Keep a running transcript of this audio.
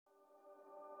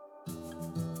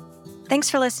Thanks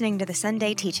for listening to the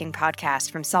Sunday Teaching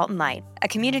Podcast from Salt and Light, a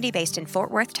community based in Fort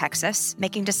Worth, Texas,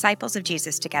 making disciples of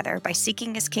Jesus together by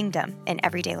seeking his kingdom in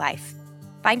everyday life.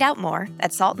 Find out more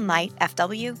at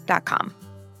saltandlightfw.com.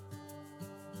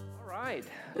 All right.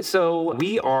 So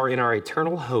we are in our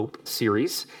Eternal Hope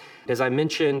series. As I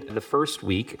mentioned the first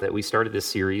week that we started this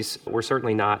series, we're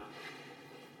certainly not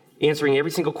answering every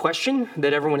single question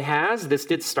that everyone has. This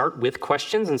did start with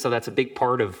questions, and so that's a big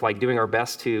part of doing our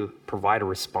best to provide a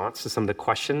response to some of the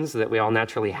questions that we all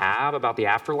naturally have about the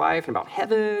afterlife and about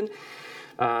heaven.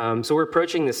 So we're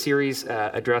approaching this series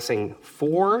addressing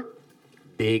 4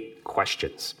 big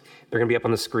questions. They're going to be up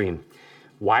on the screen.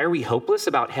 Why are we hopeless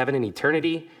about heaven and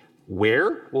eternity?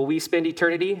 Where will we spend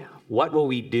eternity? What will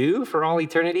we do for all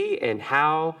eternity? And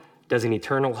how does an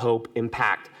eternal hope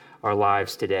impact our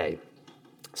lives today?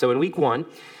 So in week 1,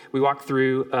 we walked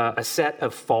through a set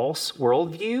of false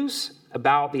worldviews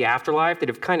about the afterlife that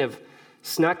have kind of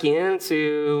snuck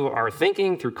into our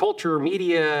thinking through culture,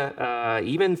 media,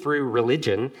 even through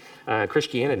religion,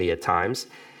 Christianity at times,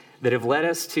 that have led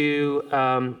us to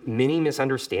many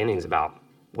misunderstandings about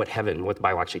what the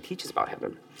Bible actually teaches about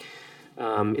heaven.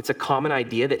 It's a common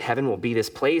idea that heaven will be this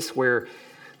place where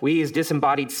we as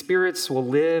disembodied spirits will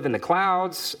live in the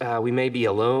clouds. We may be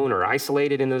alone or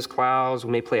isolated in those clouds. We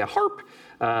may play a harp.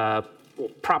 We'll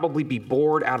probably be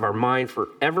bored out of our mind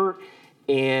forever.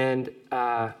 And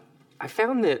I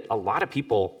found that a lot of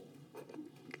people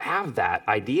have that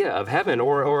idea of heaven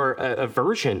or a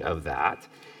version of that.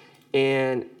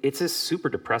 And it's a super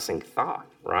depressing thought,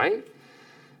 right?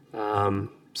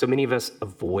 So many of us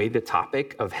avoid the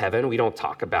topic of heaven. We don't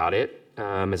talk about it.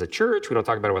 As a church, we don't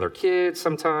talk about it with our kids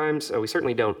sometimes. We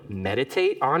certainly don't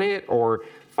meditate on it or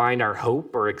find our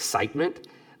hope or excitement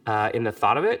in the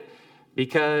thought of it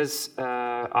because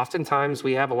oftentimes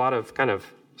we have a lot of kind of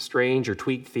strange or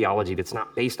tweaked theology that's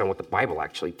not based on what the Bible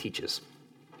actually teaches.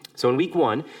 So in week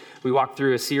 1, we walked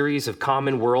through a series of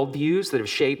common worldviews that have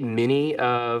shaped many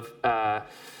of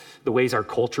the ways our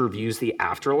culture views the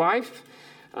afterlife.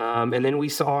 And then we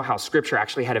saw how Scripture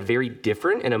actually had a very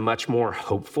different and a much more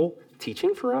hopeful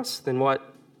teaching for us than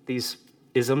what these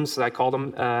isms, I call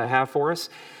them, have for us.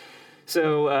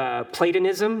 So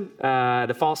Platonism,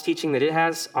 the false teaching that it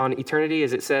has on eternity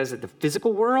is it says that the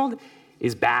physical world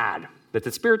is bad, that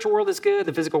the spiritual world is good,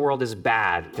 the physical world is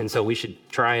bad. And so we should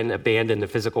try and abandon the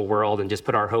physical world and just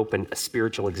put our hope in a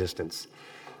spiritual existence.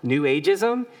 New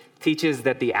Ageism teaches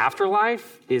that the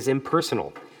afterlife is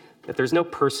impersonal, that there's no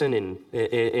person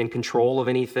in control of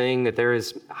anything, that there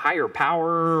is higher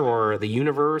power or the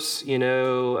universe,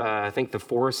 I think the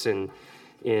Force in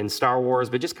Star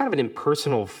Wars, but just kind of an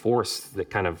impersonal force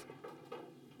that kind of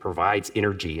provides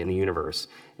energy in the universe.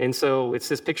 And so it's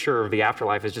this picture of the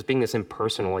afterlife as just being this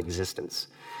impersonal existence.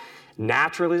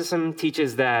 Naturalism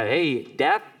teaches that, hey,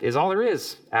 death is all there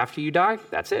is. After you die,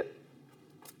 that's it.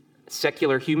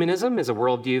 Secular humanism is a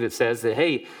worldview that says that,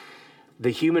 hey, the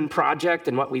human project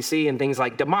and what we see in things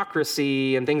like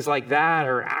democracy and things like that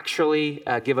are actually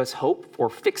give us hope for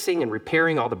fixing and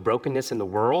repairing all the brokenness in the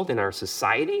world, in our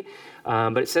society.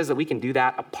 But it says that we can do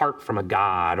that apart from a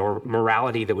God or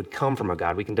morality that would come from a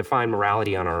God. We can define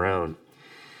morality on our own.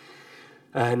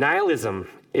 Nihilism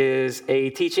is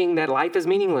a teaching that life is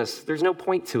meaningless. There's no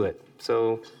point to it.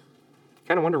 So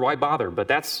kind of wonder why bother, but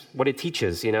that's what it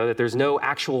teaches, that there's no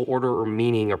actual order or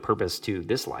meaning or purpose to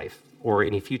this life or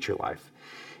any future life.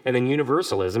 And then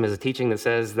universalism is a teaching that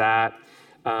says that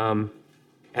heaven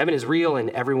is real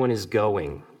and everyone is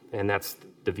going. And that's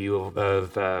the view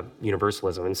of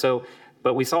universalism. And so,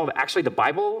 but we saw that actually the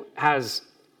Bible has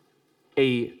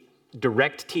a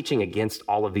direct teaching against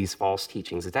all of these false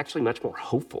teachings. It's actually much more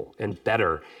hopeful and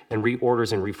better and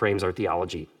reorders and reframes our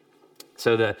theology.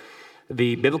 So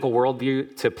the biblical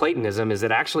worldview to Platonism is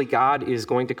that actually God is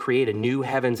going to create a new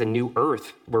heavens and new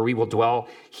earth where we will dwell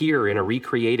here in a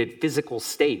recreated physical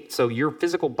state. So your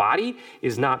physical body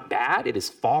is not bad, it is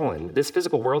fallen. This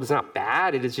physical world is not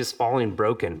bad, it is just fallen and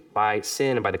broken by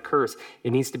sin and by the curse.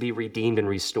 It needs to be redeemed and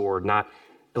restored, not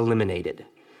eliminated.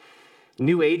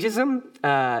 New Ageism,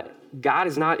 God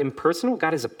is not impersonal,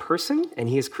 God is a person, and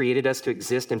he has created us to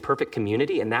exist in perfect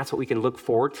community, and that's what we can look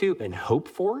forward to and hope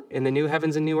for in the new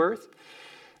heavens and new earth.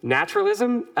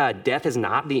 Naturalism, death is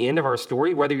not the end of our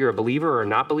story, whether you're a believer or a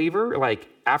not believer.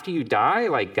 After you die,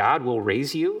 God will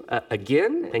raise you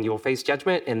again, and you will face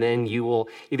judgment, and then you will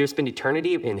either spend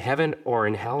eternity in heaven or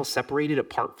in hell, separated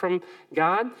apart from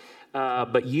God.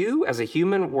 But you, as a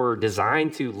human, were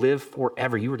designed to live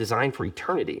forever. You were designed for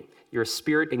eternity. Your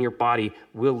spirit and your body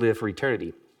will live for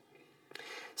eternity.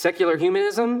 Secular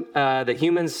humanism, that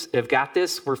humans have got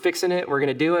this, we're fixing it, we're going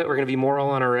to do it, we're going to be moral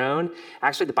on our own.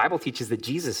 Actually, the Bible teaches that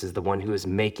Jesus is the one who is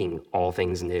making all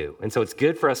things new. And so it's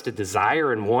good for us to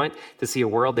desire and want to see a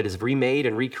world that is remade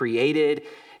and recreated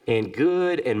and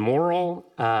good and moral.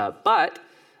 But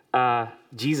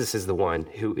Jesus is the one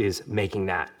who is making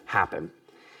that happen.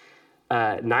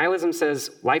 Nihilism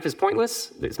says life is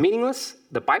pointless, it's meaningless.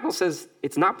 The Bible says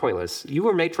it's not pointless. You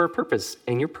were made for a purpose,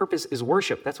 and your purpose is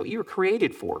worship. That's what you were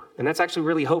created for, and that's actually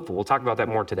really hopeful. We'll talk about that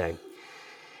more today.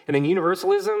 And then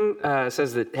universalism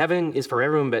says that heaven is for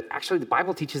everyone, but actually the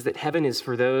Bible teaches that heaven is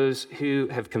for those who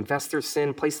have confessed their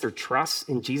sin, placed their trust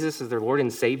in Jesus as their Lord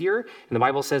and Savior. And the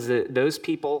Bible says that those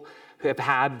people who have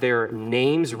had their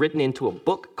names written into a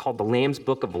book called the Lamb's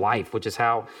Book of Life, which is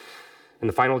how in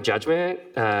the final judgment,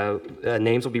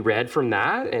 names will be read from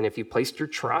that. And if you placed your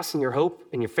trust and your hope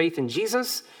and your faith in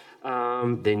Jesus,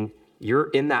 then you're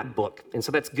in that book. And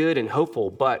so that's good and hopeful,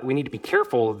 but we need to be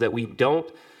careful that we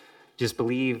don't just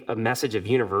believe a message of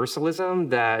universalism,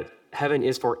 that heaven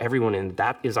is for everyone and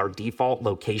that is our default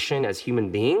location as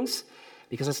human beings,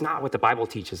 because it's not what the Bible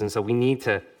teaches. And so we need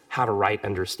to have a right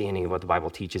understanding of what the Bible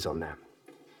teaches on that.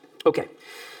 Okay,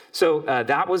 so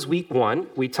that was week one.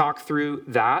 We talked through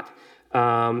that.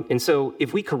 And so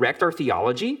if we correct our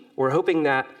theology, we're hoping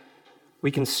that we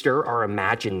can stir our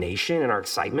imagination and our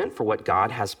excitement for what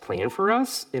God has planned for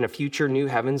us in a future new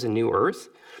heavens and new earth.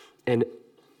 And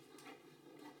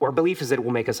our belief is that it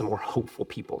will make us a more hopeful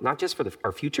people, not just for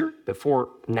our future, but for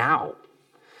now.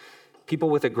 People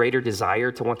with a greater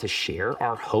desire to want to share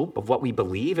our hope of what we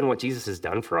believe and what Jesus has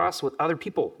done for us with other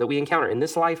people that we encounter in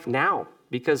this life now,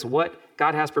 because what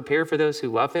God has prepared for those who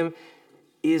love him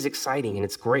is exciting and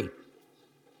it's great.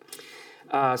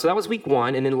 So that was week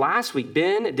one. And then last week,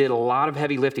 Ben did a lot of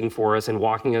heavy lifting for us and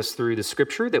walking us through the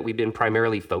scripture that we've been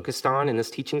primarily focused on in this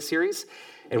teaching series.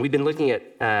 And we've been looking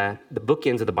at the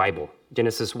bookends of the Bible,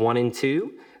 Genesis 1 and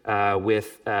 2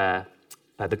 with the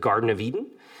Garden of Eden,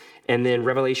 and then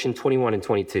Revelation 21 and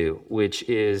 22, which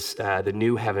is the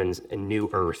new heavens and new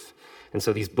earth. And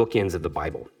so these bookends of the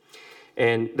Bible.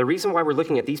 And the reason why we're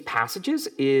looking at these passages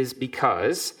is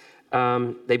because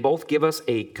they both give us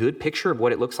a good picture of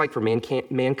what it looks like for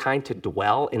mankind to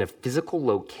dwell in a physical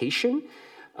location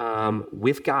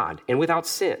with God and without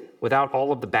sin, without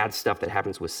all of the bad stuff that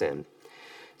happens with sin.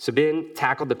 So Ben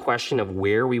tackled the question of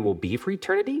where we will be for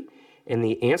eternity, and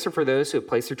the answer for those who have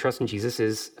placed their trust in Jesus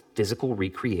is physical,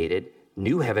 recreated,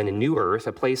 new heaven and new earth,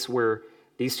 a place where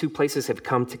these two places have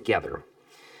come together.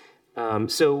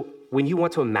 So when you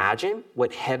want to imagine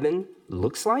what heaven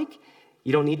looks like,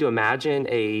 you don't need to imagine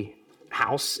a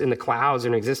house in the clouds or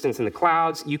an existence in the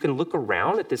clouds. You can look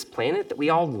around at this planet that we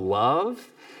all love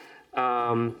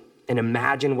and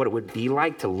imagine what it would be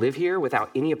like to live here without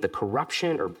any of the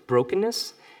corruption or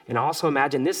brokenness. And also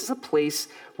imagine this is a place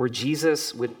where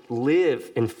Jesus would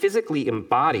live and physically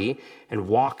embody and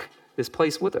walk this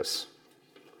place with us.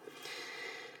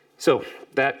 So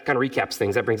that kind of recaps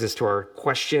things. That brings us to our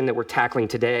question that we're tackling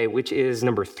today, which is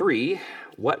number 3,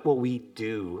 what will we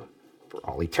do for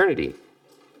all eternity?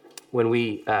 When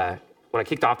I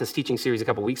kicked off this teaching series a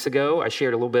couple weeks ago, I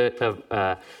shared a little bit of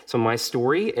some of my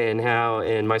story and how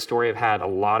in my story I've had a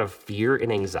lot of fear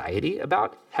and anxiety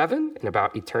about heaven and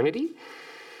about eternity.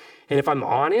 And if I'm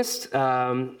honest,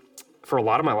 for a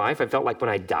lot of my life, I felt like when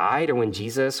I died or when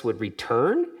Jesus would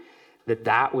return,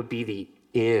 that would be the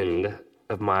end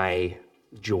of my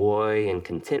joy and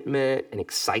contentment and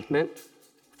excitement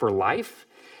for life,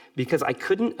 because I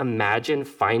couldn't imagine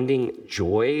finding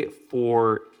joy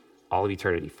for all of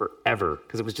eternity, forever,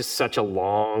 because it was just such a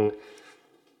long,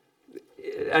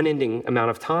 unending amount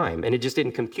of time, and it just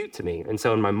didn't compute to me. And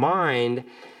so in my mind,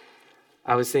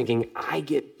 I was thinking, I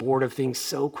get bored of things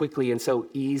so quickly and so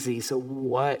easy, so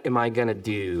what am I going to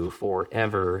do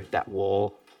forever that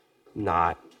will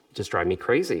not just drive me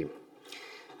crazy?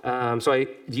 So I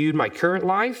viewed my current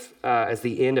life as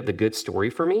the end of the good story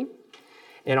for me.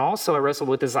 And also I wrestled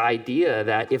with this idea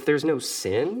that if there's no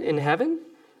sin in heaven,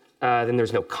 then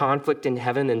there's no conflict in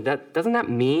heaven. And doesn't that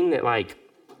mean that like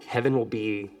heaven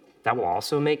that will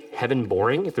also make heaven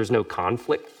boring if there's no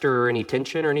conflict or any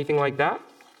tension or anything like that?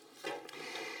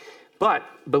 But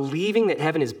believing that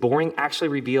heaven is boring actually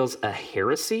reveals a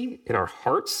heresy in our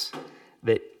hearts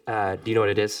that, do you know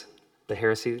what it is? The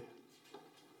heresy?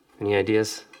 Any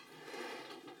ideas?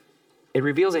 It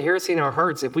reveals a heresy in our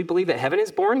hearts. If we believe that heaven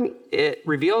is boring, it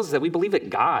reveals that we believe that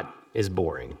God is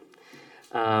boring.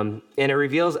 And it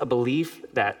reveals a belief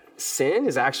that sin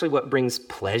is actually what brings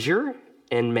pleasure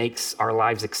and makes our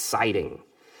lives exciting.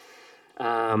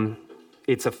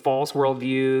 It's a false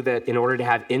worldview that in order to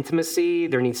have intimacy,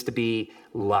 there needs to be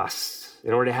lust.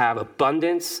 In order to have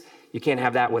abundance, you can't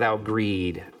have that without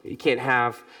greed. You can't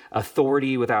have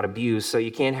authority without abuse. So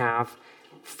you can't have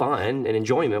fun and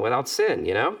enjoyment without sin,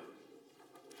 you know?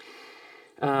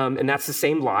 And that's the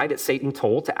same lie that Satan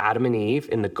told to Adam and Eve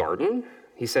in the garden.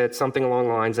 He said something along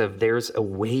the lines of, there's a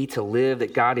way to live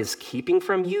that God is keeping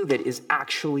from you that is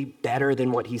actually better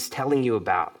than what he's telling you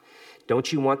about.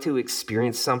 Don't you want to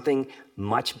experience something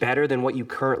much better than what you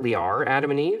currently are,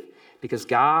 Adam and Eve? Because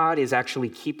God is actually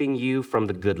keeping you from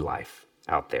the good life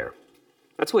out there.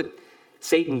 That's what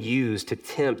Satan used to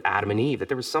tempt Adam and Eve, that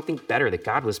there was something better that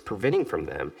God was preventing from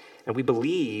them. And we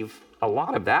believe a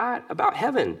lot of that about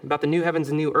heaven, about the new heavens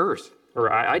and new earth.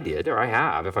 Or I did, or I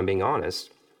have, if I'm being honest.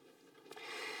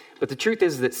 But the truth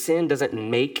is that sin doesn't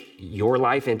make your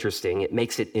life interesting. It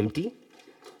makes it empty.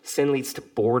 Sin leads to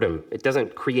boredom. It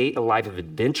doesn't create a life of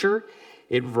adventure.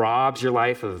 It robs your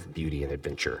life of beauty and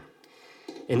adventure.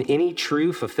 And any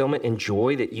true fulfillment and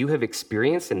joy that you have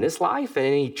experienced in this life, and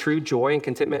any true joy and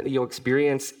contentment that you'll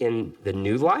experience in the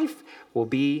new life, will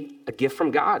be a gift from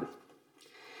God.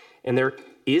 And there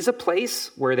is a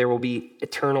place where there will be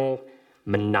eternal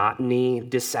monotony,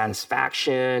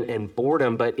 dissatisfaction, and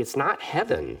boredom, but it's not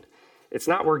heaven. It's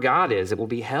not where God is. It will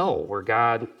be hell,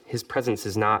 where his presence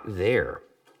is not there.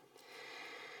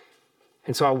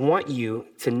 And so I want you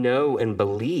to know and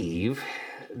believe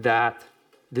that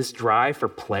this drive for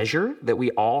pleasure that we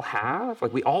all have,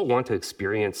 like we all want to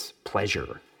experience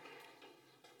pleasure,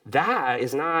 that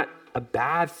is not a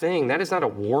bad thing. That is not a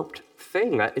warped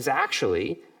thing. That is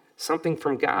actually something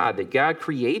from God, that God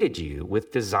created you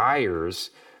with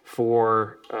desires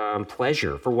for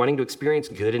pleasure, for wanting to experience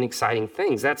good and exciting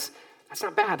things. That's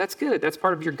not bad. That's good. That's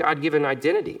part of your God-given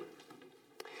identity.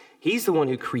 He's the one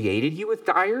who created you with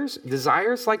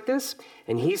desires like this,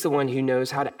 and he's the one who knows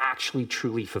how to actually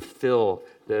truly fulfill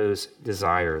those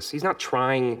desires. He's not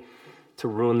trying to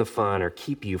ruin the fun or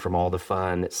keep you from all the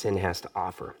fun that sin has to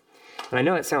offer. And I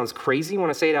know it sounds crazy when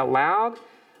I say it out loud,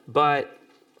 but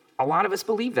a lot of us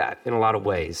believe that in a lot of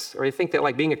ways. Or you think that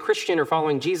like being a Christian or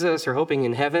following Jesus or hoping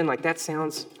in heaven, like that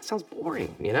sounds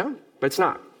boring, you know? But it's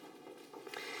not.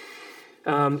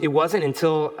 It wasn't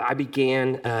until I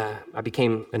became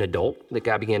an adult that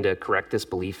God began to correct this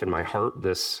belief in my heart,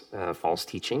 this false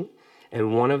teaching.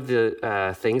 And one of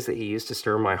the things that he used to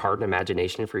stir my heart and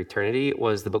imagination for eternity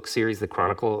was the book series, The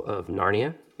Chronicle of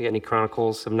Narnia. You got any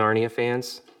Chronicles of Narnia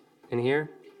fans in here?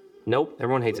 Nope,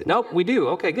 everyone hates it. Nope, we do.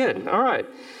 Okay, good. All right.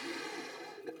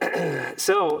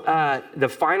 So the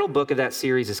final book of that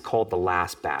series is called The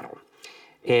Last Battle.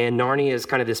 And Narnia is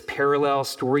kind of this parallel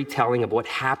storytelling of what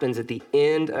happens at the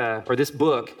end, or this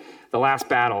book, The Last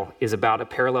Battle, is about a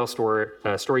parallel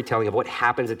storytelling of what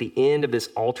happens at the end of this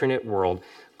alternate world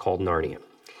called Narnia.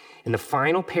 And the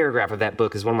final paragraph of that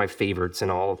book is one of my favorites in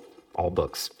all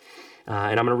books.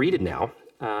 And I'm going to read it now.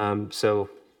 So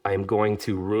I am going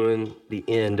to ruin the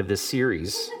end of this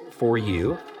series for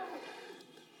you.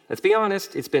 Let's be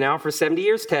honest, it's been out for 70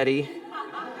 years, Teddy.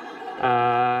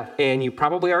 And you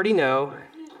probably already know,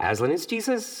 Aslan is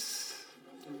Jesus.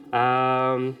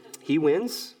 He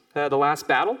wins the last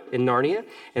battle in Narnia,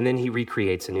 and then he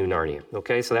recreates a new Narnia.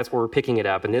 Okay, so that's where we're picking it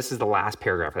up, and this is the last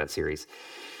paragraph of that series.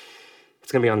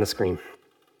 It's going to be on the screen.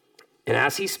 And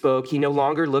as he spoke, he no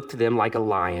longer looked to them like a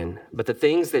lion, but the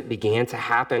things that began to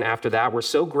happen after that were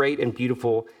so great and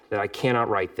beautiful that I cannot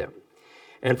write them.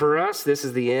 And for us, this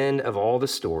is the end of all the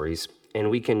stories,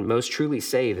 and we can most truly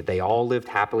say that they all lived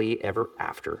happily ever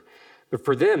after. But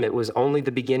for them, it was only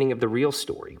the beginning of the real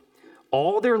story.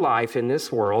 All their life in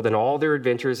this world and all their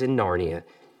adventures in Narnia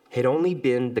had only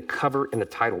been the cover and the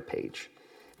title page.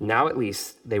 Now, at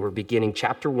least, they were beginning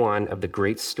chapter 1 of the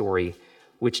great story,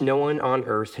 which no one on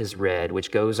earth has read,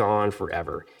 which goes on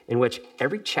forever, in which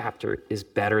every chapter is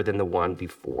better than the one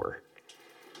before.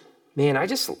 Man, I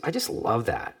just love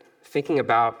that. Thinking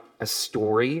about a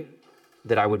story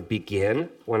that I would begin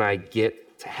when I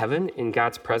get to heaven in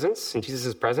God's presence, in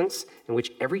Jesus' presence, in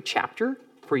which every chapter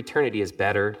for eternity is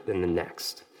better than the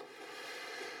next.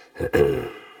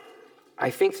 I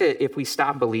think that if we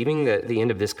stop believing that the end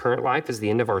of this current life is the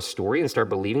end of our story and start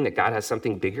believing that God has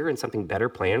something bigger and something better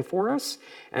planned for us,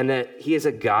 and that he is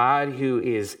a God who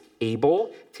is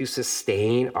able to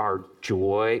sustain our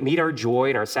joy, meet our joy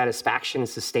and our satisfaction, and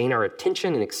sustain our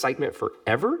attention and excitement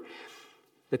forever,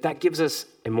 that gives us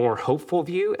a more hopeful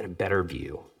view and a better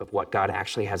view of what God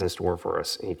actually has in store for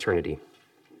us in eternity.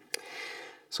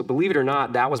 So believe it or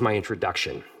not, that was my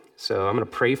introduction. So I'm going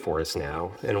to pray for us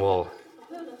now, and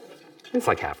it's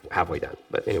like halfway done.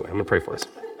 But anyway, I'm going to pray for us.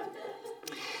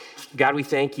 God, we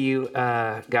thank you,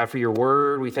 God, for your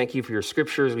word. We thank you for your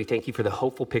scriptures. We thank you for the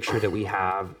hopeful picture that we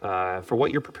have for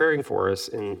what you're preparing for us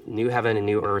in new heaven and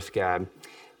new earth, God.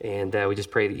 And we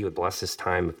just pray that you would bless this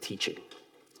time of teaching.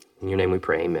 In your name we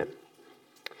pray, amen.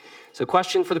 So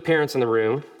question for the parents in the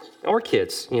room, or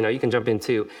kids, you can jump in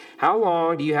too. How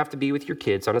long do you have to be with your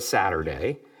kids on a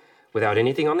Saturday without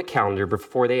anything on the calendar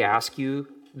before they ask you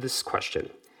this question?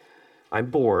 I'm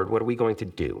bored. What are we going to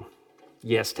do?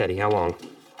 Yes, Teddy, how long?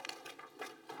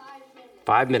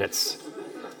 5 minutes.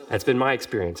 That's been my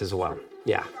experience as well.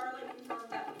 Yeah.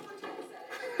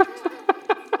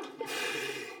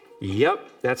 Yep,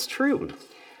 that's true.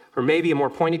 Or maybe a more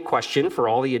pointed question for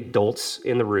all the adults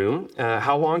in the room.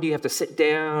 How long do you have to sit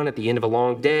down at the end of a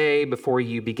long day before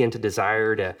you begin to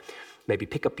desire to maybe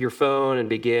pick up your phone and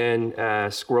begin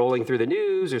scrolling through the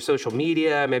news or social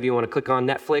media? Maybe you want to click on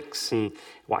Netflix and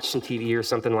watch some TV or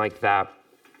something like that.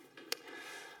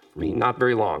 Not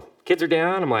very long. Kids are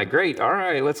down. I'm like, great. All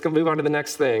right, let's go move on to the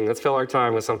next thing. Let's fill our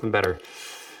time with something better.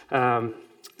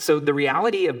 So the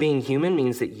reality of being human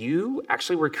means that you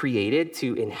actually were created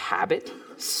to inhabit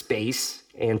space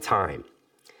and time,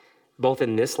 both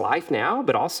in this life now,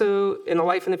 but also in the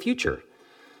life in the future.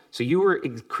 So you were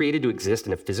created to exist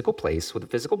in a physical place with a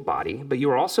physical body, but you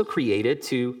were also created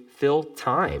to fill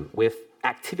time with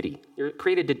activity. You're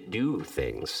created to do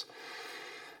things.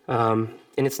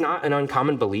 And it's not an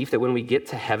uncommon belief that when we get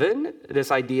to heaven,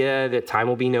 this idea that time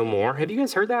will be no more. Have you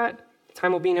guys heard that?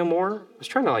 Time will be no more? I was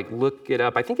trying to look it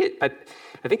up. I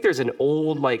think there's an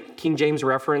old King James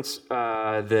reference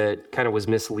that kind of was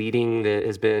misleading that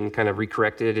has been kind of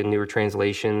recorrected in newer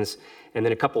translations. And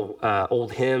then a couple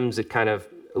old hymns that kind of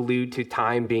allude to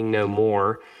time being no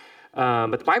more.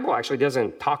 But the Bible actually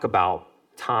doesn't talk about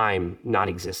time not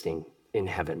existing in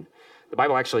heaven. The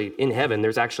Bible actually, in heaven,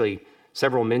 there's actually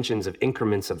several mentions of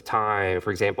increments of time.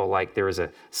 For example, there was a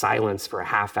silence for a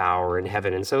half hour in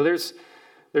heaven. And so there's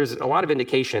a lot of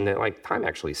indication that time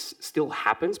actually still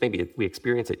happens. Maybe we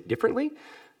experience it differently,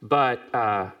 but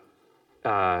to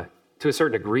a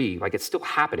certain degree, it's still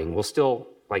happening. We'll still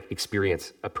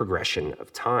experience a progression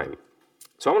of time.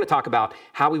 So I want to talk about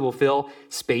how we will fill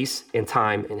space and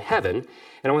time in heaven. And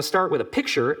I want to start with a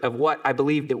picture of what I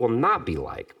believe it will not be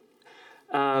like.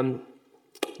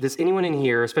 Does anyone in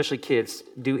here, especially kids,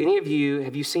 have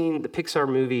you seen the Pixar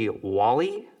movie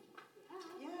WALL-E?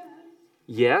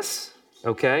 Yes?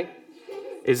 Okay.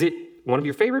 Is it one of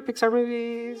your favorite Pixar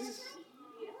movies?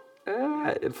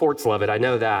 Forts love it, I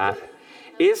know that.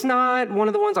 It's not one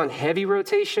of the ones on heavy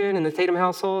rotation in the Tatum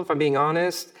household, if I'm being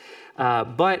honest.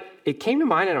 But it came to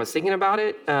mind and I was thinking about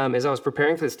it as I was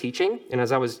preparing for this teaching. And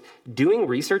as I was doing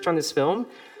research on this film,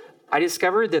 I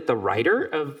discovered that the writer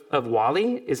of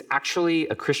WALL-E is actually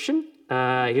a Christian.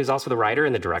 He was also the writer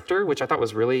and the director, which I thought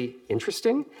was really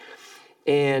interesting.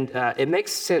 And it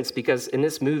makes sense because in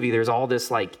this movie, there's all this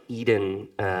Eden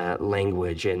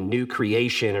language and new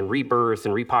creation and rebirth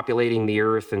and repopulating the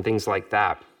earth and things like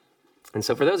that. And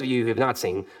so for those of you who have not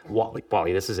seen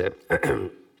WALL-E, this is it.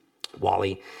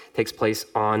 WALL-E takes place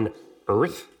on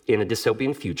Earth in a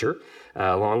dystopian future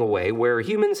along a way where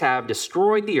humans have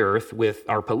destroyed the earth with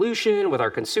our pollution, with our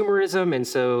consumerism, and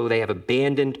so they have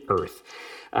abandoned Earth.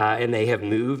 And they have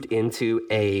moved into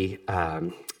a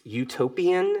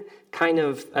utopian kind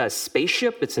of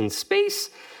spaceship. It's in space.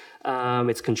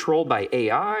 It's controlled by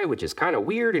AI, which is kind of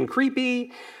weird and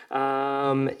creepy.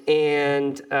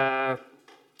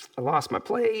 I lost my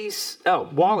place. Oh,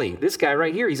 WALL-E, this guy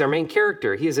right here, he's our main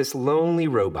character. He is this lonely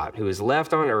robot who is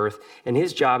left on Earth, and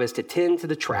his job is to tend to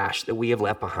the trash that we have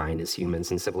left behind as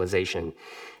humans in civilization.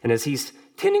 And as he's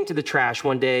tending to the trash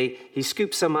one day, he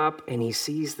scoops some up and he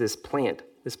sees this plant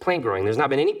growing. There's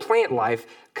not been any plant life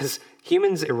because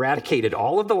humans eradicated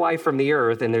all of the life from the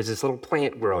earth, and there's this little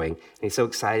plant growing. And he's so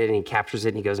excited, and he captures it,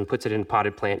 and he goes and puts it in a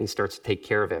potted plant, and he starts to take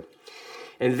care of it.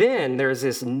 And then there's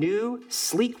this new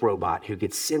sleek robot who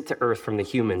gets sent to Earth from the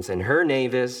humans, and her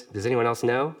name is, does anyone else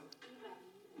know?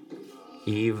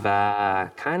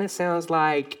 Eva. Kind of sounds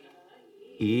like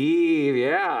Eve,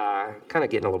 yeah. Kind of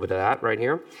getting a little bit of that right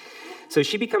here. So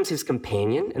she becomes his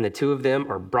companion, and the two of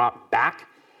them are brought back,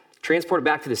 transported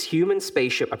back to this human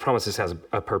spaceship. I promise this has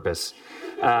a purpose.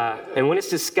 And when it's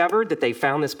discovered that they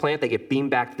found this plant, they get beamed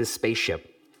back to this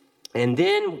spaceship. And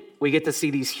then we get to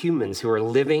see these humans who are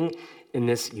living in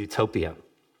this utopia.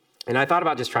 And I thought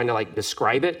about just trying to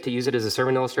describe it, to use it as a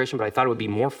sermon illustration, but I thought it would be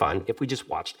more fun if we just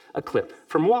watched a clip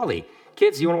from WALL-E.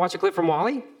 Kids, you want to watch a clip from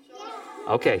WALL-E?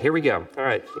 Yeah. Okay, here we go. All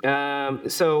right.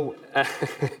 So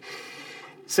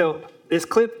this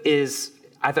clip is,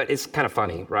 I thought it's kind of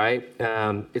funny, right?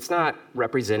 It's not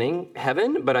representing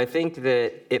heaven, but I think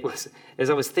that it was, as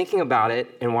I was thinking about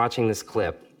it and watching this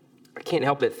clip, I can't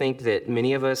help but think that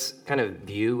many of us kind of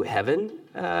view heaven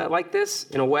like this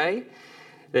in a way,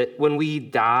 that when we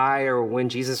die or when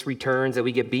Jesus returns, that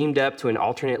we get beamed up to an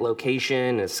alternate location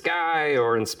in the sky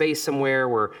or in space somewhere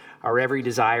where our every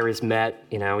desire is met.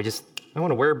 I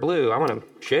want to wear blue. I want to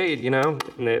shade,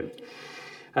 and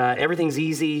everything's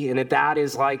easy. And that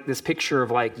is like this picture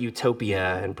of like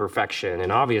utopia and perfection. And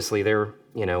obviously they're,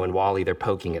 in WALL-E, they're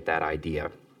poking at that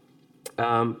idea.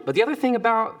 But the other thing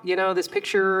about, this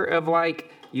picture of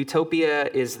like utopia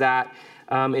is that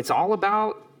it's all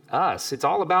about us. It's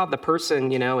all about the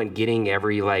person, and getting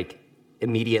every like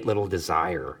immediate little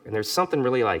desire. And there's something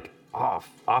really like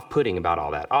off-putting about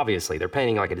all that. Obviously, they're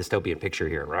painting like a dystopian picture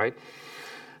here, right?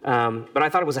 But I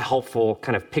thought it was a helpful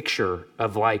kind of picture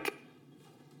of like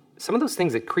some of those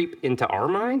things that creep into our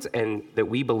minds and that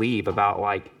we believe about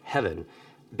like heaven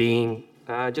being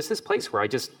just this place where I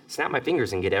just snap my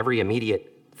fingers and get every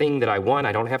immediate thing that I want.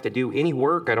 I don't have to do any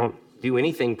work. I don't do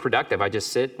anything productive. I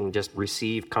just sit and just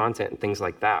receive content and things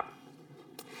like that.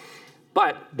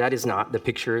 But that is not the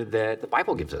picture that the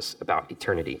Bible gives us about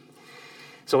eternity.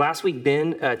 So last week,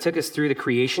 Ben took us through the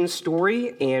creation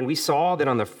story, and we saw that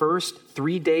on the first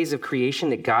 3 days of creation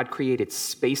that God created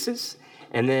spaces,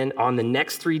 and then on the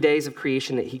next 3 days of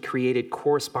creation that he created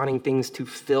corresponding things to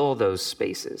fill those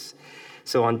spaces.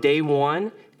 So on day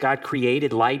 1, God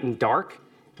created light and dark,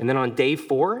 and then on day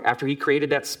 4, after he created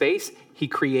that space, he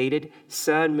created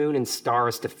sun, moon, and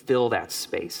stars to fill that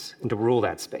space and to rule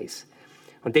that space.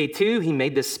 On day 2, he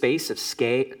made this space of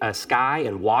sky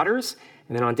and waters.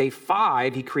 And then on day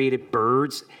 5, he created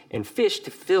birds and fish to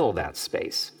fill that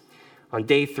space. On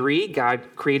day 3, God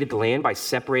created the land by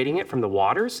separating it from the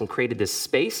waters and created this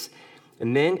space.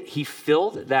 And then he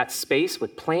filled that space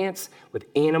with plants, with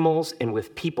animals, and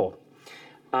with people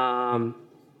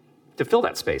to fill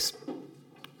that space.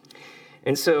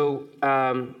 And so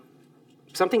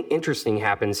something interesting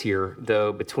happens here,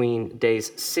 though, between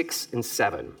days 6 and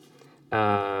 7.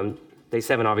 Day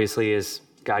 7, obviously, is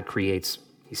God creates,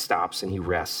 he stops, and he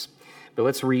rests. But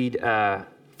let's read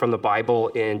from the Bible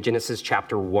in Genesis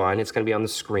chapter 1. It's going to be on the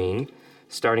screen,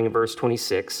 starting in verse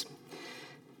 26.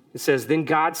 It says, "Then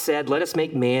God said, 'Let us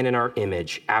make man in our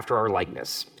image, after our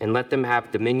likeness, and let them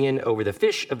have dominion over the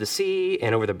fish of the sea,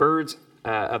 and over the birds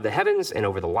of the heavens, and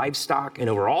over the livestock, and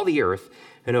over all the earth,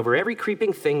 and over every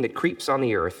creeping thing that creeps on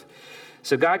the earth.'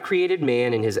 So God created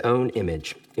man in his own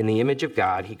image. In the image of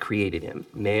God, he created him.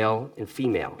 Male and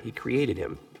female, he created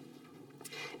him.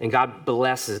 And God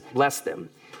blessed them.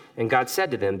 And God said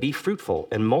to them, 'Be fruitful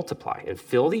and multiply, and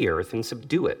fill the earth and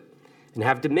subdue it, and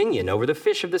have dominion over the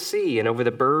fish of the sea, and over the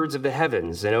birds of the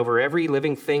heavens, and over every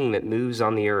living thing that moves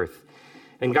on the earth.'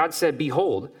 And God said,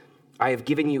 'Behold, I have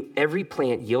given you every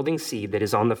plant yielding seed that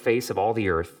is on the face of all the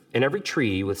earth, and every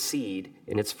tree with seed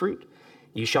in its fruit.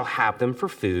 You shall have them for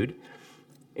food,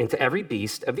 and to every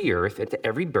beast of the earth, and to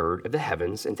every bird of the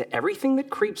heavens, and to everything that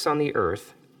creeps on the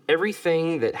earth,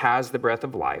 everything that has the breath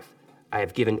of life, I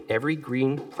have given every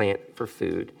green plant for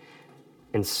food.'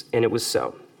 And it was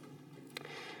so."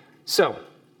 So,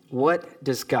 what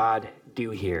does God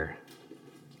do here?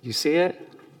 You see it?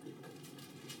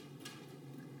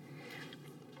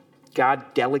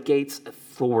 God delegates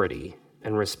authority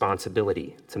and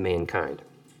responsibility to mankind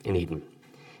in Eden.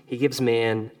 He gives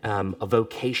man a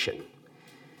vocation.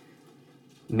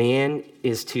 Man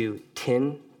is to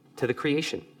tend to the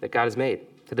creation that God has made,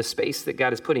 to the space that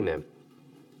God has put him in.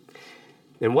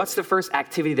 And what's the first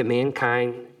activity that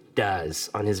mankind does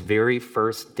on his very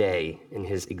first day in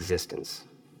his existence?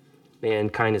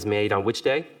 Mankind is made on which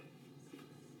day?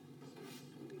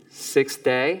 6th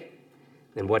day.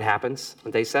 And what happens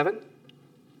on day 7?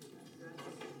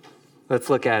 Let's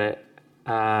look at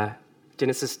it.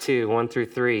 Genesis 2, 1 through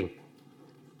 3.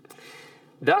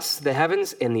 "Thus the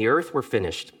heavens and the earth were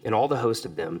finished, and all the host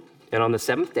of them. And on the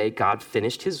 7th day, God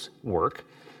finished his work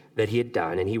that he had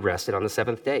done, and he rested on the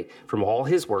 7th day from all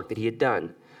his work that he had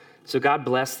done. So God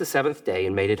blessed the 7th day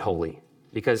and made it holy,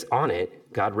 because on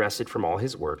it God rested from all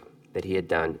his work that he had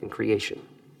done in creation."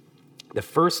 The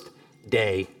first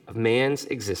day of man's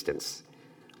existence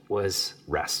was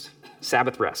rest,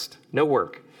 Sabbath rest, no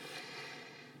work.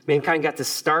 Mankind got to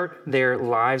start their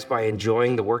lives by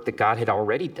enjoying the work that God had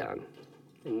already done.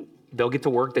 And they'll get to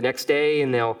work the next day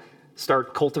and they'll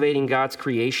start cultivating God's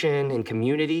creation and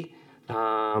community.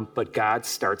 But God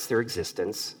starts their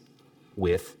existence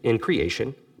in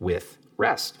creation with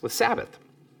rest, with Sabbath.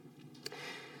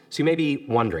 So you may be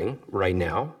wondering right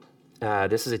now,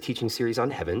 this is a teaching series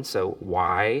on heaven, so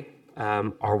why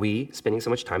are we spending so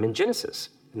much time in Genesis?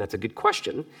 And that's a good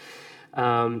question.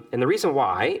 And the reason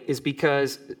why is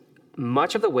because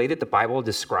much of the way that the Bible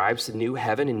describes the new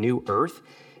heaven and new earth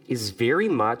is very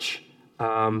much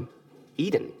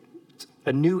Eden. It's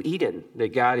a new Eden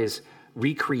that God is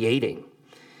recreating.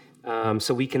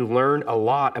 So we can learn a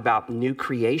lot about new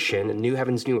creation and new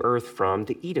heavens, new earth from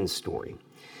the Eden story.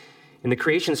 In the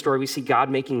creation story, we see God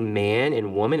making man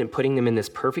and woman and putting them in this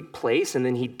perfect place, and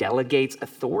then he delegates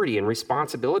authority and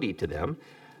responsibility to them,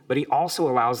 but he also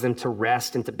allows them to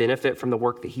rest and to benefit from the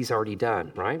work that he's already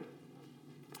done, right?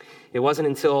 It wasn't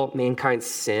until mankind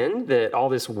sinned that all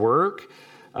this work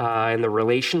and the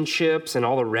relationships and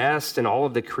all the rest and all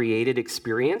of the created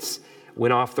experience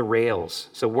went off the rails.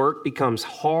 So work becomes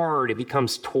hard, it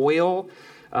becomes toil,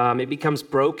 it becomes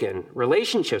broken.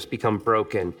 Relationships become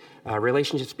broken.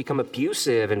 Relationships become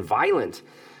abusive and violent.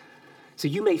 So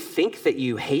you may think that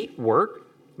you hate work,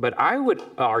 but I would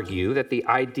argue that the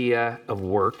idea of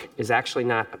work is actually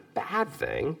not a bad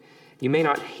thing. You may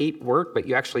not hate work, but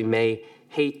you actually may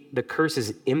hate the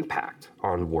curse's impact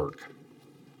on work.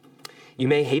 You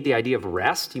may hate the idea of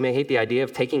rest. You may hate the idea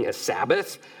of taking a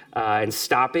Sabbath and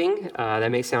stopping. That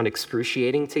may sound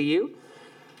excruciating to you.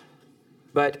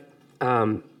 But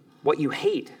what you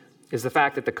hate is the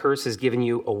fact that the curse has given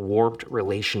you a warped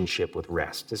relationship with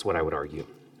rest, is what I would argue.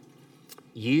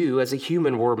 You, as a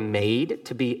human, were made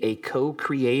to be a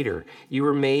co-creator. You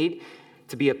were made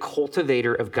to be a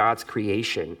cultivator of God's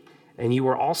creation. And you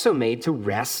were also made to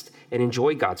rest and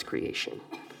enjoy God's creation.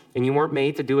 And you weren't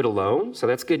made to do it alone, so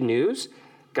that's good news.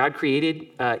 God created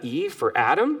Eve for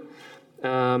Adam,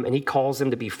 and he calls them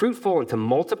to be fruitful and to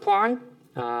multiply.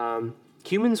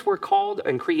 Humans were called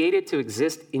and created to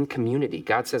exist in community.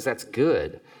 God says that's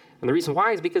good. And the reason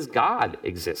why is because God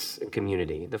exists in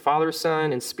community. The Father,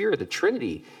 Son, and Spirit, the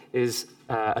Trinity, is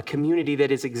a community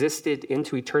that has existed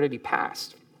into eternity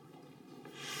past.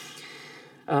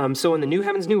 So in the new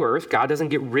heavens, new earth, God doesn't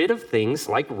get rid of things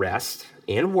like rest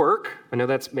and work. I know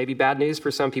that's maybe bad news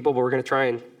for some people, but we're going to try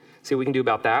and see what we can do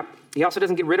about that. He also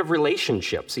doesn't get rid of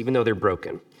relationships, even though they're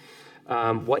broken.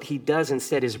 What he does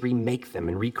instead is remake them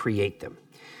and recreate them.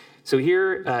 So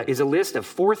here is a list of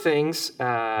 4 things.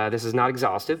 This is not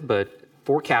exhaustive, but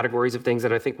 4 categories of things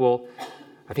that I think we'll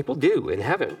do in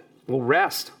heaven. We'll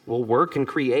rest, we'll work and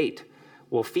create,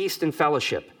 we'll feast and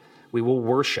fellowship, we will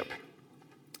worship.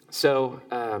 So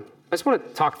I just want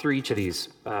to talk through each of these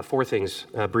 4 things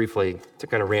briefly to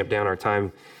kind of ramp down our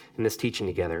time in this teaching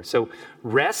together. So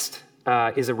rest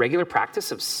is a regular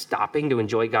practice of stopping to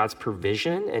enjoy God's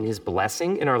provision and his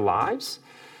blessing in our lives.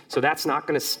 So that's not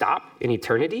going to stop in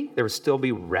eternity. There will still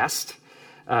be rest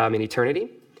in eternity.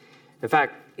 In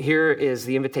fact, here is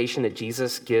the invitation that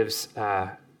Jesus gives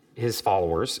his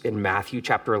followers in Matthew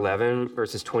chapter 11,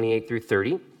 verses 28 through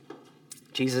 30.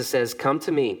 Jesus says, "Come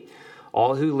to me,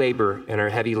 all who labor and are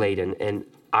heavy laden, and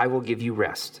I will give you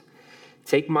rest.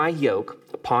 Take my yoke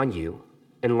upon you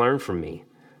and learn from me,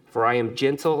 for I am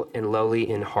gentle and lowly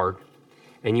in heart,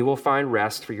 and you will find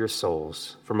rest for your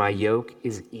souls. For my yoke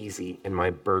is easy and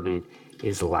my burden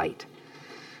is light."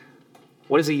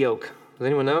 What is a yoke? Does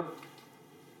anyone know?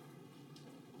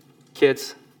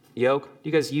 Kids, yoke. Do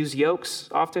you guys use yokes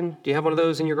often? Do you have one of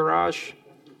those in your garage?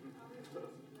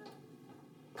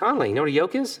 Conley, you know what a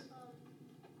yoke is?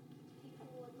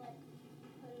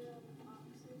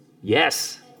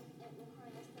 Yes.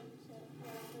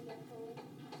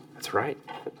 That's right.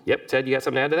 Yep, Ted, you got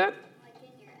something to add to that?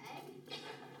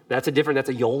 That's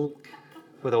a yoke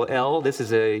with an L. This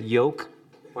is a yoke,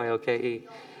 Y-O-K-E.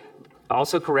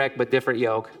 Also correct, but different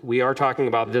yoke. We are talking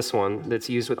about this one that's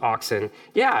used with oxen.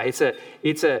 Yeah, it's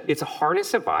a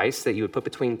harness device that you would put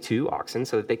between 2 oxen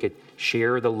so that they could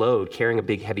share the load carrying a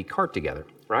big heavy cart together,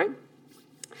 right?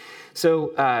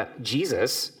 So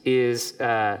Jesus is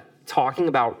talking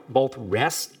about both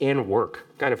rest and work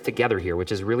kind of together here,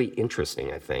 which is really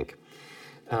interesting, I think.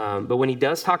 But when he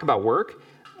does talk about work,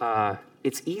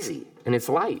 it's easy and it's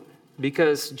light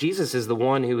because Jesus is the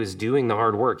one who is doing the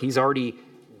hard work. He's already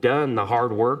done the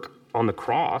hard work on the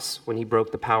cross when he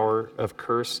broke the power of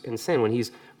curse and sin, when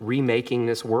he's remaking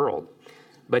this world.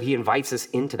 But he invites us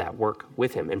into that work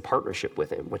with him, in partnership with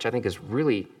him, which I think is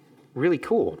really, really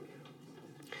cool.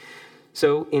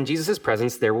 So in Jesus'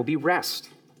 presence, there will be rest,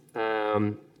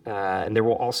 and there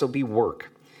will also be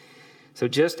work. So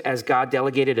just as God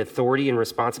delegated authority and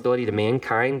responsibility to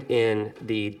mankind in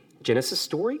the Genesis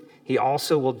story, he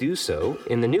also will do so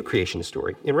in the new creation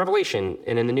story, in Revelation,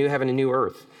 and in the new heaven and new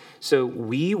earth. So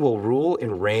we will rule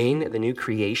and reign the new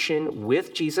creation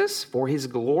with Jesus for his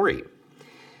glory.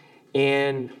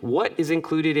 And what is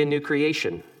included in new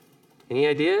creation? Any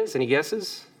ideas? Any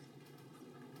guesses?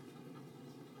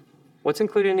 What's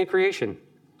included in new creation?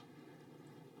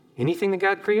 Anything that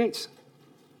God creates.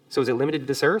 So is it limited to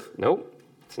this earth? Nope,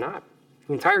 it's not.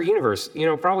 The entire universe,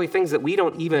 probably things that we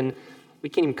don't even we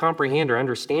can't even comprehend or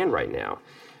understand right now.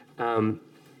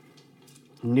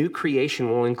 New creation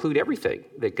will include everything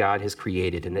that God has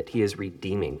created and that he is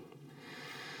redeeming.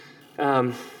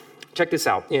 Check this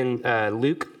out. In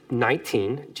Luke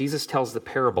 19, Jesus tells the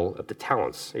parable of the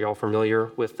talents. Are you all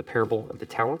familiar with the parable of the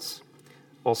talents?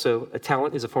 Also, a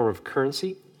talent is a form of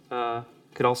currency.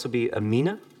 Could also be a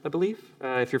mina, I believe,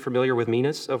 if you're familiar with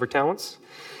minas over talents.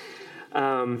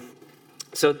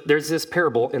 So there's this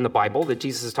parable in the Bible that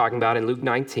Jesus is talking about in Luke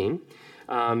 19.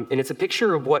 And it's a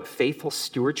picture of what faithful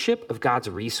stewardship of God's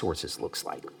resources looks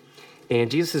like. And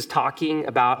Jesus is talking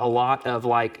about a lot of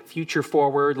like future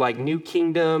forward, like new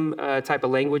kingdom type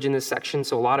of language in this section.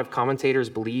 So a lot of commentators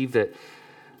believe that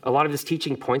a lot of this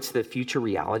teaching points to the future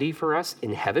reality for us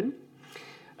in heaven.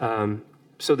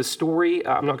 So the story,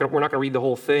 we're not going to read the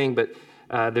whole thing, but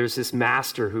there's this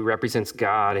master who represents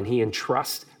God, and he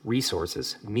entrusts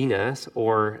resources, minas,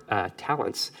 or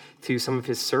talents, to some of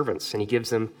his servants, and he gives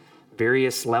them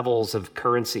various levels of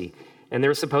currency, and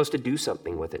they're supposed to do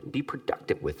something with it, be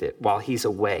productive with it while he's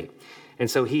away. And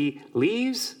so he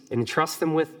leaves and entrusts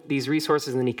them with these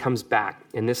resources, and then he comes back,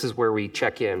 and this is where we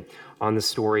check in on the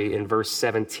story in verse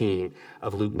 17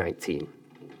 of Luke 19.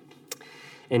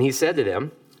 And he said to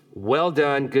them, "Well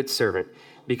done, good servant,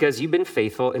 because you've been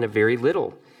faithful in a very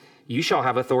little. You shall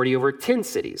have authority over 10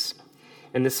 cities.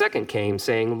 And the second came,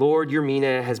 saying, Lord, your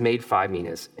mina has made 5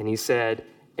 minas. And he said,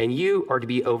 and you are to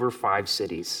be over 5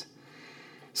 cities.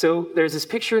 So there's this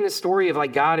picture in this story of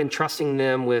like God entrusting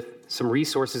them with some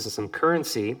resources and some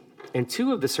currency. And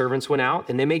 2 of the servants went out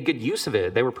and they made good use of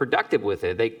it. They were productive with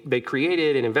it. They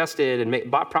created and invested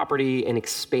and bought property and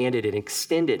expanded and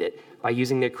extended it by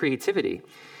using their creativity.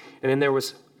 And then there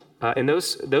was, and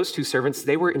those 2 servants,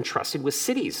 they were entrusted with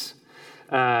cities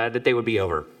that they would be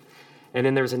over. And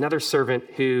then there was another servant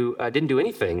who didn't do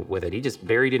anything with it. He just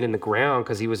buried it in the ground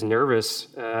because he was nervous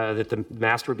that the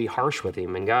master would be harsh with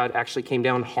him. And God actually came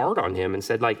down hard on him and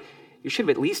said, like, you should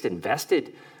have at least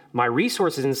invested my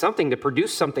resources in something to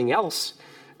produce something else.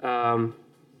 And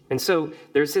so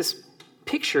there's this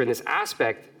picture and this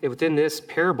aspect within this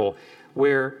parable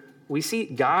where we see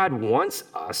God wants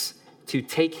us to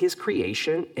take his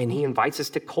creation and he invites us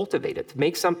to cultivate it, to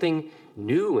make something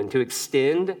new and to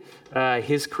extend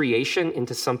his creation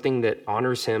into something that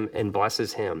honors him and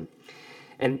blesses him.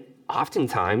 And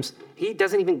oftentimes, he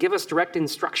doesn't even give us direct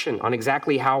instruction on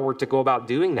exactly how we're to go about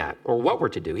doing that or what we're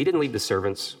to do. He didn't leave the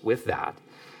servants with that.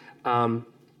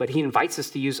 But he invites us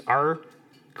to use our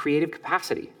creative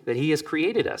capacity that he has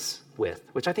created us with,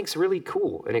 which I think is really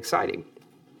cool and exciting.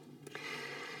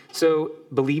 So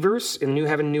believers in the new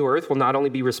heaven and new earth will not only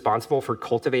be responsible for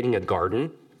cultivating a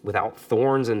garden without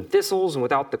thorns and thistles and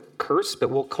without the curse, but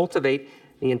will cultivate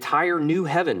the entire new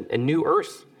heaven and new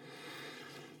earth.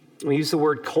 We use the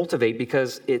word cultivate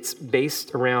because it's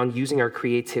based around using our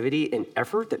creativity and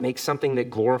effort that makes something that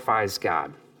glorifies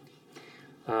God.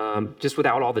 Just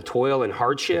without all the toil and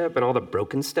hardship and all the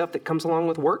broken stuff that comes along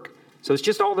with work. So it's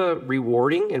just all the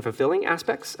rewarding and fulfilling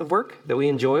aspects of work that we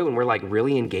enjoy when we're like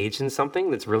really engaged in something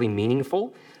that's really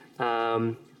meaningful.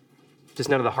 Just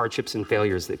none of the hardships and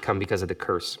failures that come because of the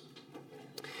curse.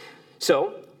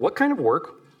 So what kind of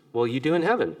work will you do in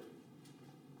heaven?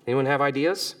 Anyone have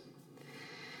ideas?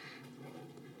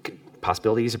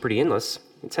 Possibilities are pretty endless.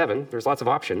 It's heaven. There's lots of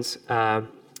options.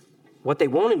 What they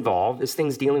won't involve is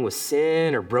things dealing with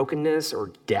sin or brokenness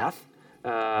or death.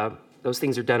 Those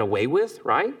things are done away with,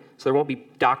 right? So there won't be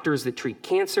doctors that treat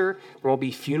cancer. There won't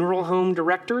be funeral home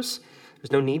directors.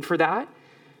 There's no need for that.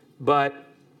 But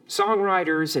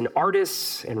songwriters and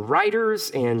artists and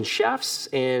writers and chefs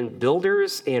and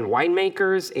builders and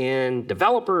winemakers and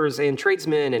developers and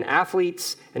tradesmen and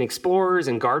athletes and explorers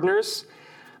and gardeners,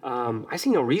 I see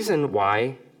no reason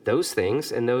why those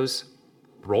things and those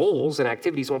roles and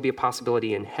activities won't be a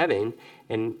possibility in heaven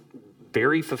and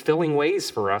very fulfilling ways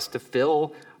for us to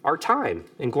fill our time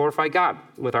and glorify God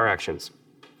with our actions.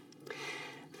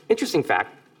 Interesting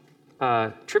fact,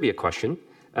 trivia question.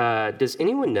 Does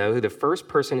anyone know who the first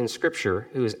person in Scripture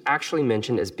who is actually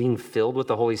mentioned as being filled with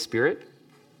the Holy Spirit?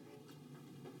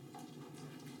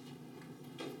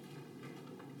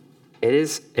 It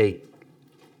is a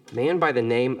man by the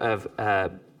name of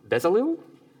Bezalel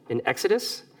in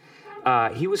Exodus.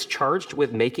 He was charged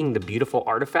with making the beautiful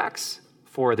artifacts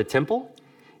for the temple.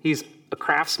 He's a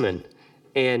craftsman,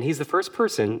 and he's the first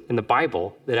person in the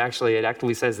Bible that it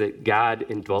actually says that God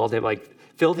indwelled him, like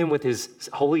filled him with his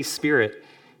Holy Spirit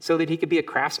so that he could be a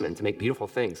craftsman to make beautiful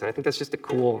things. And I think that's just a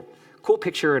cool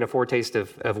picture and a foretaste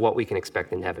of what we can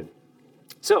expect in heaven.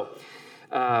 So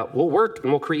we'll work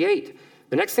and we'll create.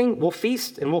 The next thing, we'll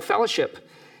feast and we'll fellowship.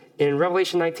 In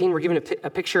Revelation 19, we're given a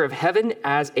picture of heaven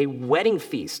as a wedding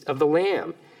feast of the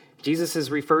Lamb. Jesus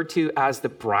is referred to as the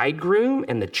bridegroom,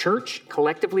 and the church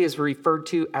collectively is referred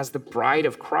to as the bride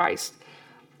of Christ.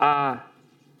 How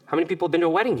many people have been to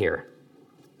a wedding here?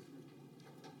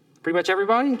 Pretty much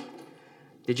everybody?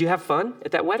 Did you have fun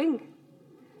at that wedding?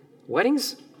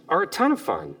 Weddings are a ton of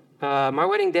fun. My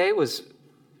wedding day was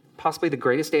possibly the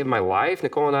greatest day of my life.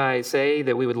 Nicole and I say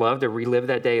that we would love to relive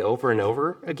that day over and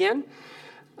over again.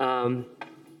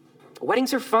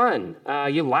 Weddings are fun.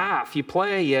 You laugh, you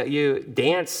play, you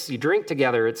dance, you drink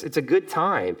together. It's a good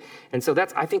time. And so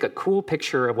that's, I think, a cool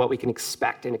picture of what we can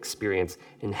expect and experience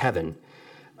in heaven.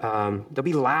 There'll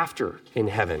be laughter in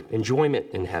heaven, enjoyment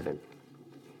in heaven.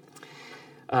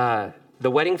 The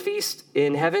wedding feast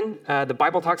in heaven, the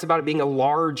Bible talks about it being a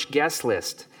large guest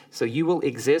list. So you will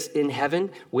exist in heaven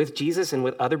with Jesus and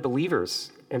with other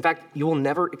believers. In fact, you will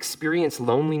never experience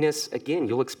loneliness again.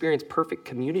 You'll experience perfect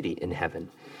community in heaven.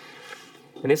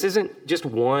 And this isn't just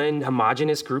one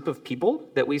homogeneous group of people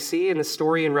that we see in the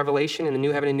story in Revelation in the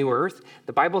new heaven and new earth.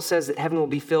 The Bible says that heaven will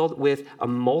be filled with a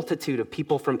multitude of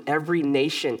people from every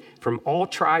nation, from all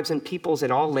tribes and peoples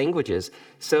and all languages.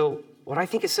 So what I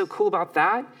think is so cool about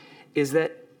that is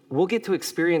that we'll get to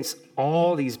experience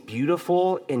all these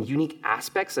beautiful and unique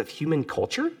aspects of human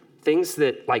culture, things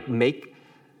that like make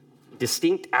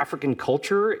distinct African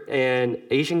culture and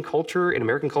Asian culture and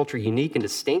American culture unique and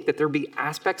distinct, that there'll be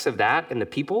aspects of that and the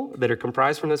people that are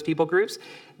comprised from those people groups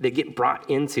that get brought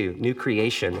into new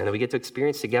creation and that we get to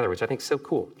experience together, which I think is so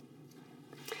cool.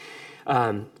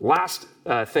 Last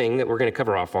thing that we're going to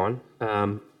cover off on,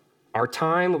 our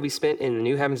time will be spent in the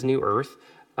new heavens, new earth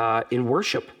in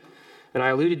worship. And I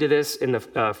alluded to this in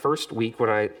the first week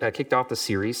when I kicked off the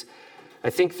series.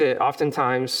 I think that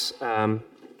oftentimes,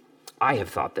 I have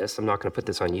thought this, I'm not going to put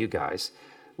this on you guys.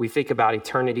 We think about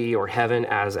eternity or heaven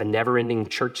as a never-ending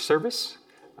church service,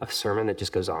 a sermon that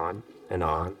just goes on and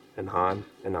on and on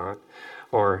and on,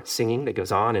 or singing that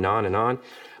goes on and on and on,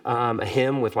 a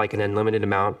hymn with like an unlimited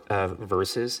amount of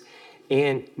verses,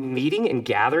 and meeting and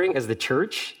gathering as the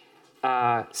church,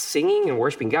 singing and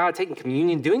worshiping God, taking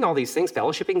communion, doing all these things,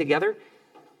 fellowshipping together.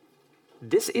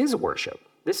 This is worship.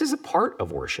 This is a part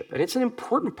of worship, and it's an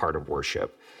important part of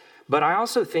worship. But I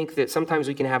also think that sometimes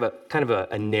we can have a kind of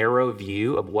a narrow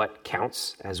view of what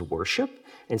counts as worship.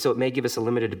 And so it may give us a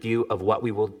limited view of what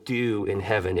we will do in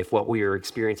heaven if what we are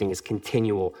experiencing is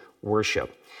continual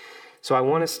worship. So I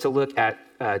want us to look at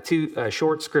two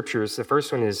short scriptures. The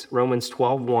first one is Romans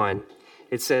 12:1.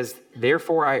 It says,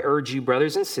 "Therefore I urge you,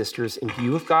 brothers and sisters, in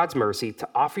view of God's mercy, to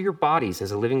offer your bodies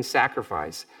as a living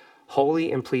sacrifice,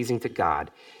 holy and pleasing to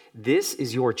God. This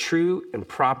is your true and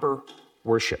proper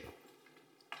worship."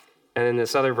 And then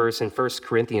this other verse in 1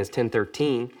 Corinthians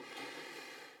 10:13,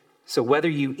 "So whether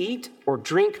you eat or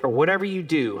drink or whatever you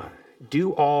do,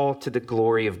 do all to the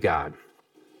glory of God."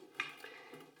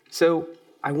 So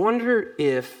I wonder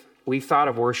if we thought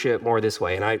of worship more this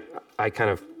way. And I kind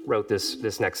of wrote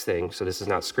this next thing, so this is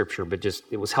not scripture, but just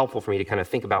it was helpful for me to kind of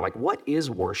think about, like, what is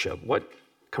worship? What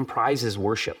comprises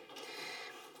worship?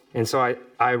 And so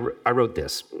I wrote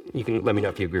this. You can let me know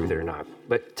if you agree with it or not.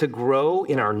 But to grow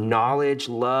in our knowledge,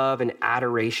 love, and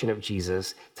adoration of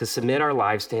Jesus, to submit our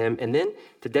lives to him, and then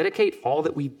to dedicate all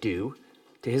that we do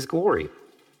to his glory.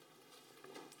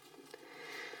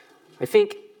 I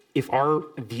think if our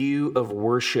view of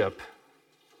worship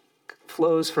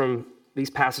flows from these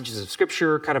passages of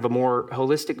scripture, kind of a more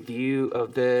holistic view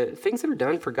of the things that are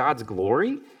done for God's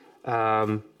glory,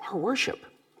 our worship,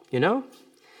 you know?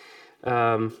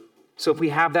 So if we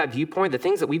have that viewpoint, the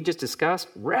things that we've just discussed,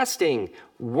 resting,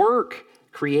 work,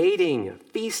 creating,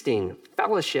 feasting,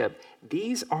 fellowship,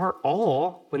 these are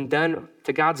all, when done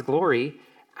to God's glory,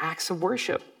 acts of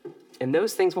worship. And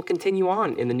those things will continue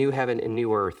on in the new heaven and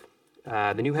new earth.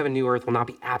 The new heaven and new earth will not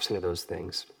be absent of those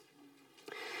things.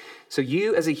 So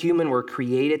you as a human were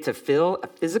created to fill a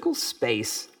physical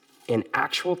space in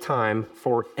actual time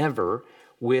forever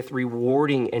with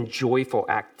rewarding and joyful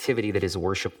activity that is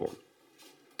worshipful.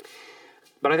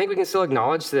 But I think we can still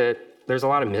acknowledge that there's a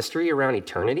lot of mystery around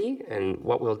eternity and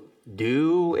what we'll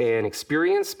do and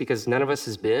experience because none of us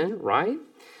has been, right?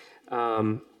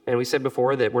 And we said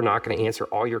before that we're not going to answer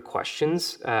all your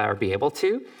questions or be able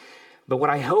to. But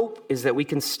what I hope is that we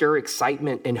can stir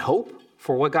excitement and hope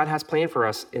for what God has planned for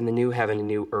us in the new heaven and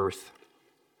new earth.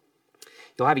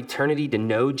 You'll have eternity to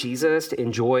know Jesus, to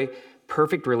enjoy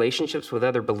perfect relationships with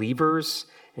other believers,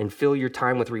 and fill your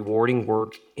time with rewarding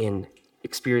work and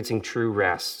experiencing true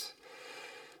rest.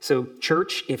 So,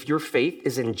 church, if your faith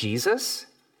is in Jesus,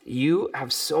 you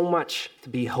have so much to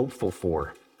be hopeful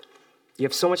for. You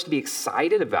have so much to be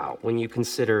excited about when you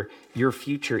consider your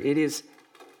future. It is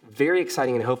very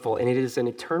exciting and hopeful, and it is an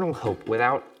eternal hope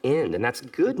without end, and that's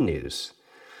good news.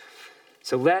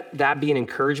 So let that be an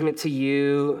encouragement to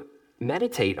you.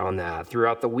 Meditate on that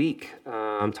throughout the week.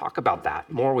 Talk about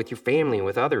that more with your family and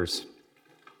with others.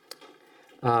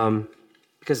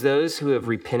 Because those who have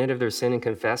repented of their sin and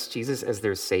confessed Jesus as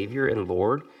their Savior and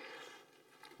Lord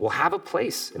will have a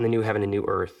place in the new heaven and new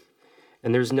earth.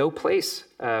 And there's no place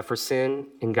for sin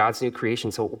in God's new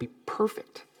creation, so it will be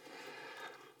perfect.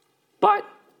 But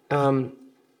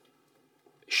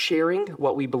sharing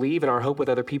what we believe and our hope with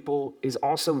other people is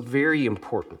also very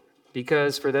important,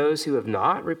 because for those who have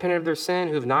not repented of their sin,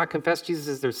 who have not confessed Jesus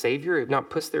as their Savior, who have not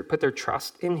put their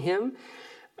trust in him,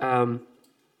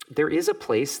 there is a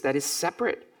place that is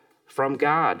separate from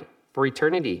God for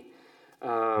eternity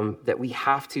that we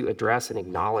have to address and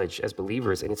acknowledge as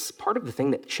believers. And it's part of the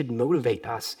thing that should motivate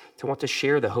us to want to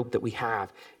share the hope that we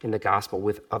have in the gospel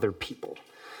with other people.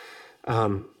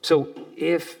 So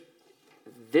if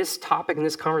this topic and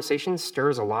this conversation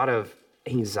stirs a lot of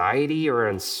anxiety or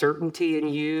uncertainty in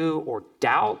you, or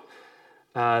doubt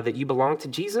that you belong to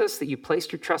Jesus, that you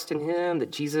placed your trust in him,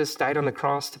 that Jesus died on the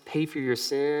cross to pay for your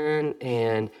sin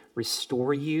and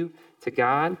restore you to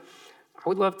God, I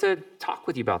would love to talk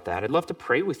with you about that. I'd love to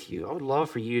pray with you. I would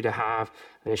love for you to have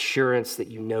an assurance that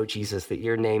you know Jesus, that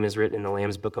your name is written in the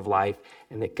Lamb's Book of Life,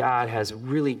 and that God has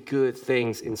really good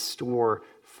things in store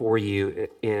for you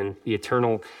in the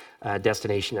eternal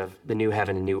destination of the new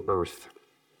heaven and new earth.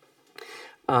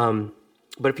 But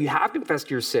if you have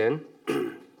confessed your sin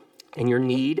and your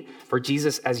need for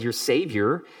Jesus as your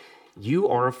Savior, you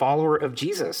are a follower of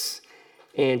Jesus.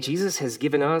 And Jesus has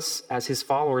given us, as his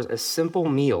followers, a simple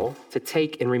meal to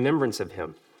take in remembrance of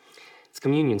him. It's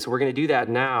communion. So we're going to do that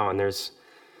now. And there's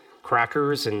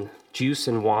crackers and juice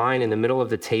and wine in the middle of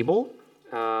the table.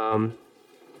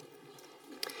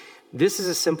 This is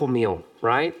a simple meal,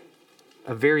 right?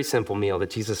 A very simple meal that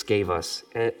Jesus gave us.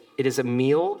 And it is a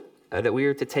meal that we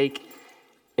are to take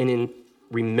in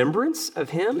remembrance of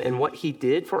him and what he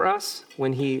did for us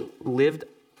when he lived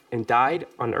and died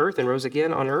on earth and rose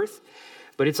again on earth.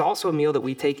 But it's also a meal that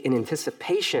we take in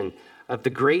anticipation of the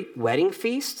great wedding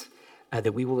feast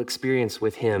that we will experience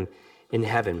with him in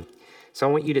heaven. So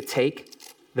I want you to take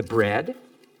the bread,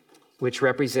 which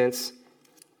represents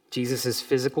Jesus'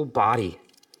 physical body,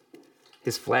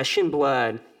 his flesh and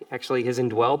blood, actually his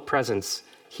indwelled presence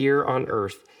here on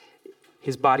earth.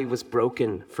 His body was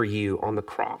broken for you on the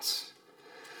cross,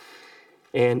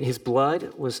 and his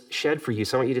blood was shed for you.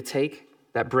 So I want you to take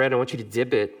that bread. I want you to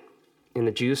dip it in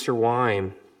the juice or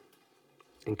wine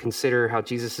and consider how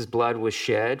Jesus' blood was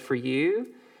shed for you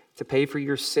to pay for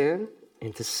your sin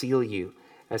and to seal you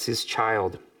as his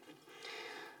child.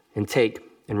 And take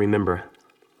and remember.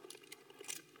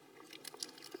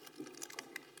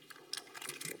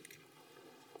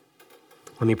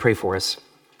 Let me pray for us.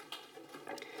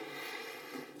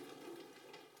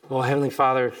 Oh, Heavenly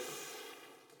Father,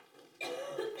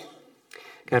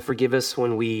 God, forgive us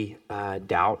when we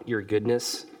doubt your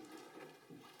goodness,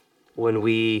 when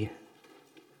we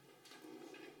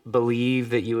believe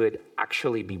that you would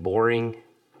actually be boring,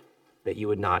 that you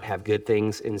would not have good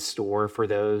things in store for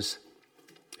those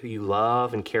who you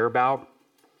love and care about.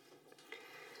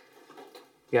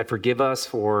 God, forgive us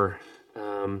for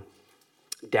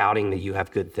doubting that you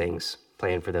have good things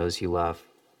planned for those you love.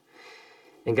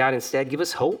 And God, instead, give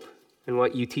us hope in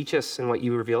what you teach us and what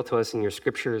you reveal to us in your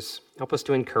scriptures. Help us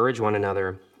to encourage one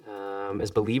another as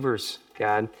believers,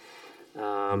 God.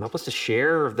 Help us to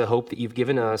share the hope that you've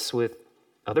given us with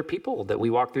other people that we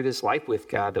walk through this life with,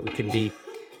 God, that we can be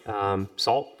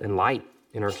salt and light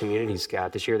in our communities,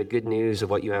 God, to share the good news of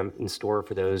what you have in store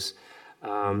for those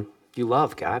you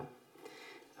love, God.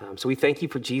 So we thank you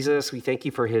for Jesus. We thank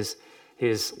you for his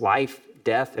life,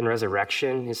 death, and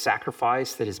resurrection, his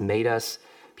sacrifice that has made us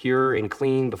pure and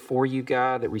clean before you,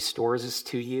 God, that restores us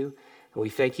to you. And we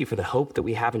thank you for the hope that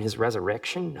we have in his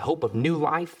resurrection, hope of new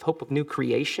life, hope of new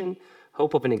creation,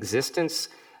 hope of an existence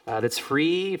that's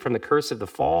free from the curse of the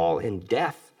fall and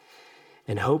death,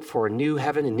 and hope for a new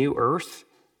heaven and new earth,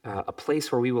 a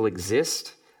place where we will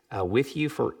exist with you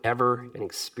forever and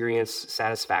experience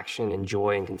satisfaction and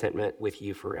joy and contentment with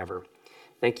you forever.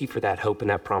 Thank you for that hope and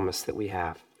that promise that we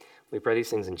have. We pray these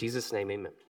things in Jesus' name, amen.